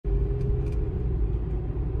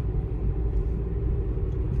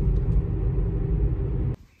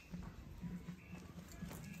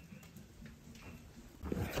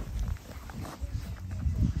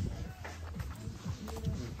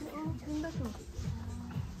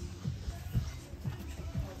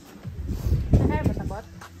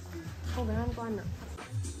ako, ganahan ko, anak.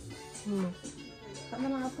 Saan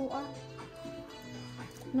na nga po, ah?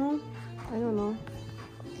 No? I don't know.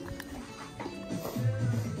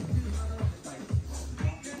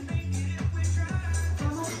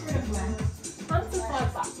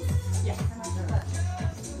 Yeah.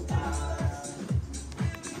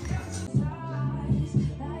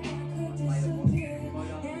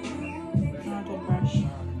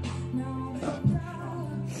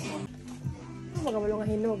 Magawalo nga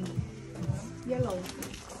hinog. Yellow.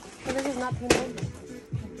 But this is not hinog.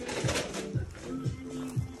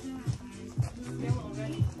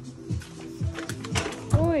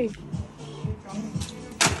 Uy!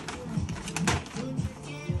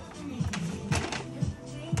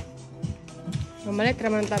 Mamalit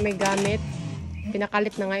naman may gamit.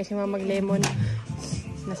 Pinakalit na nga yung si Mama mag-lemon.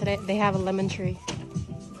 They have a lemon tree.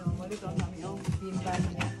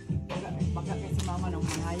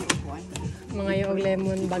 Mga yung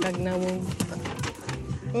lemon, bagag na mo.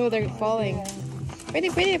 Oh, they're falling.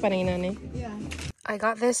 Pwede pa na yun, yeah. I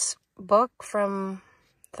got this book from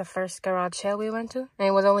the first garage sale we went to, and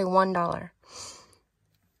it was only $1.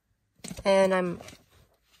 And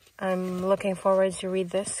I'm looking forward to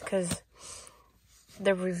read this because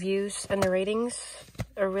the reviews and the ratings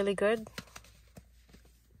are really good.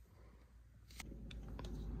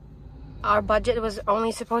 Our budget was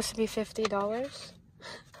only supposed to be $50.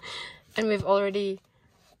 And we've already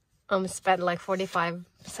spent like $45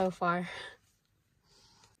 so far.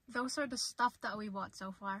 Those are the stuff that we bought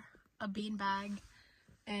so far. A bean bag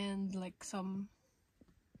and like some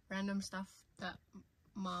random stuff that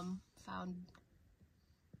Mom found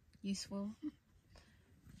useful.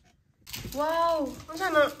 Wow! What's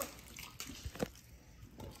that?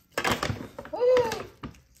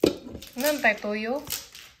 Nantay toyo.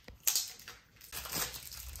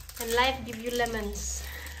 And life give you lemons.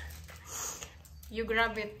 You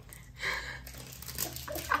grab it.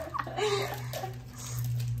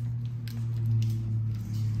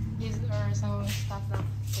 These are some stuff that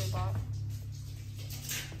we bought.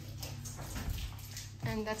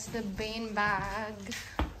 And that's the bean bag.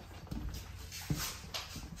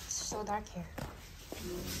 It's so dark here.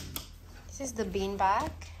 This is the bean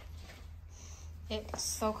bag. It's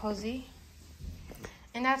so cozy.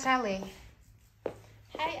 And that's Ellie.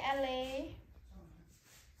 Hi, Ellie.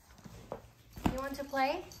 You want to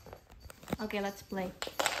play? Okay, let's play.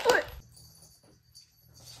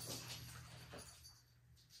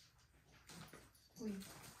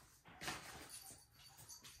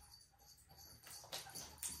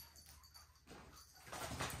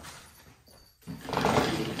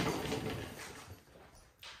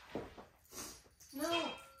 No.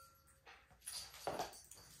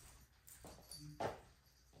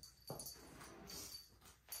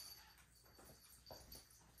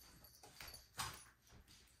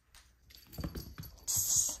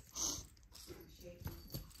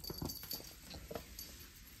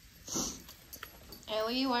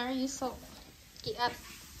 Ellie, why are you so... Get up.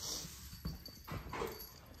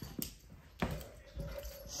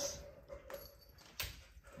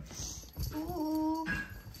 Ooh.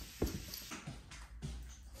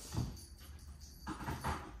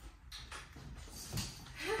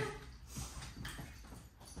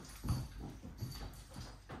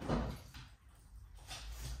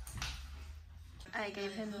 I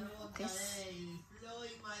gave him this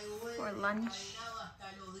for lunch.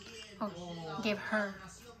 Oh, gave her.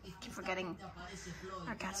 Keep forgetting.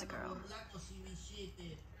 Our cat's a girl.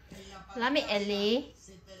 Love me, Ellie.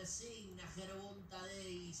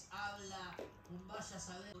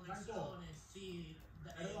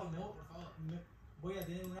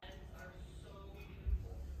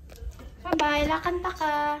 Bye-bye. Lakanta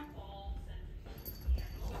ka.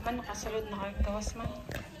 Naman, nakasalod na kayo. Gawas man.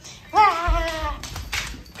 Ah!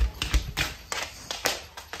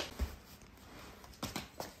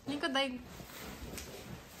 Likod ay.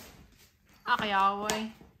 Kaya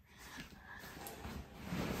away.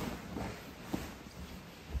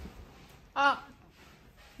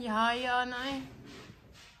 Yahaya na eh.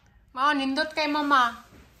 Nindot kay Mama.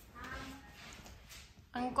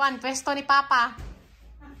 Ang kuan, pwesto ni Papa.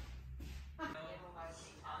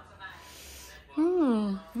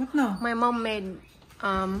 What no? My mom made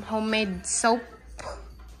homemade soap,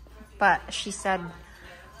 but she said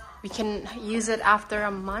we can use it after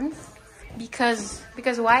a month because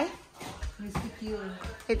why?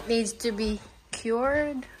 It needs to be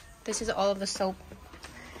cured. This is all of the soap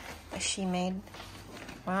that she made.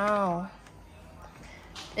 Wow.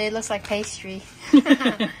 It looks like pastry.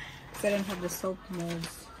 I don't have the soap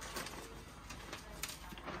molds.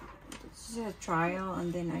 This is a trial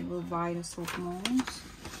and then I will buy the soap molds.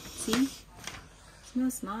 See?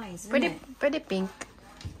 Smells nice. Pretty pink.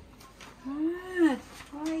 What?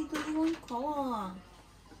 Why do you want color?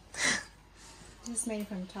 Just made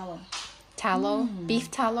from tallow. Tallow? Beef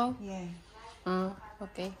tallow? Yeah.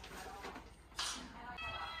 Okay.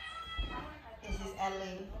 This is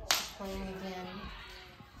Ellie. She's playing again.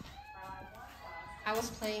 I was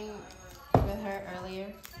playing with her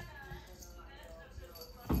earlier.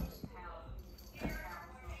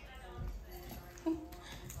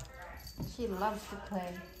 She loves to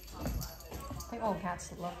play. I think all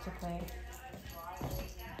cats love to play.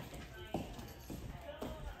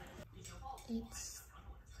 It's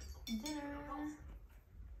dinner.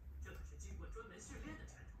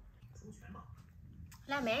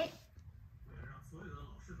 辣妹。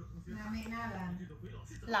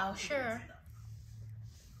老师。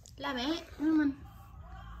辣妹。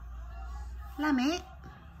辣妹。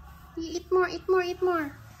Eat more, eat more, eat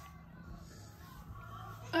more.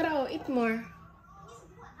 Aro, eat more.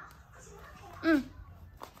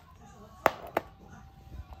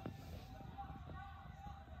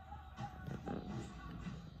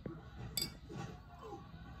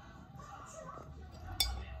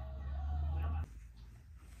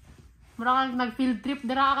 Mura kang nag-field trip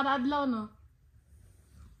dira kada adlaw, no?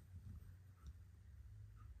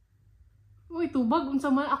 Uy, tubag.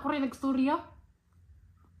 Unsa man ako rin nag-storya.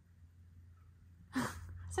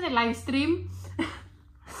 Saan live stream?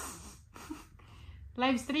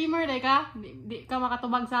 Live streamer, day ka? Di ka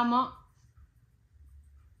makatubag sa mo?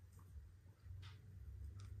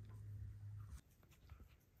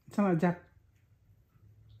 Sama Jack.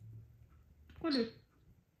 Kulit.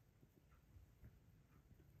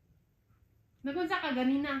 Nagunsa ka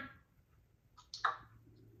ganina.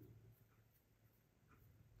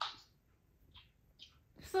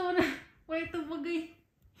 So na, wait to bagay.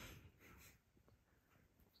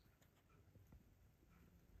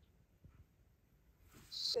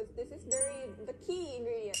 Because this is the key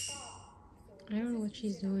ingredient. I don't know what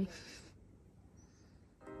she's doing.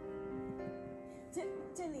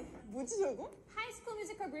 Jenny, 뭐지 저거? High School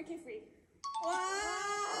Musical Breaking Free. Wow!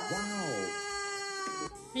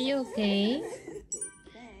 Are you okay?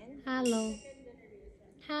 Hello.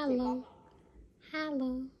 Hello.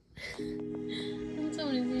 Hello. What's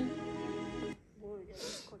on in here?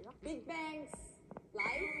 Big Bang's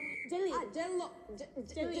live. Jelly. Jello.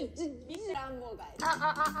 Jelly. Big Bang more guys.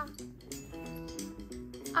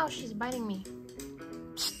 Oh, she's biting me.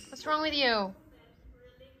 What's wrong with you?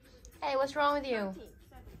 Hey, what's wrong with you?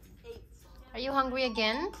 8. Are you hungry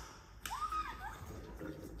again?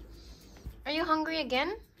 Are you hungry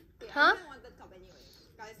again? Huh? I don't want the cup anyway.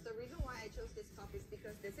 Guys, the reason why I chose this cup is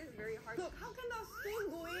because this is very hard. Look, how can that spoon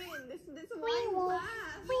go in? This is one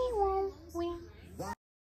glass.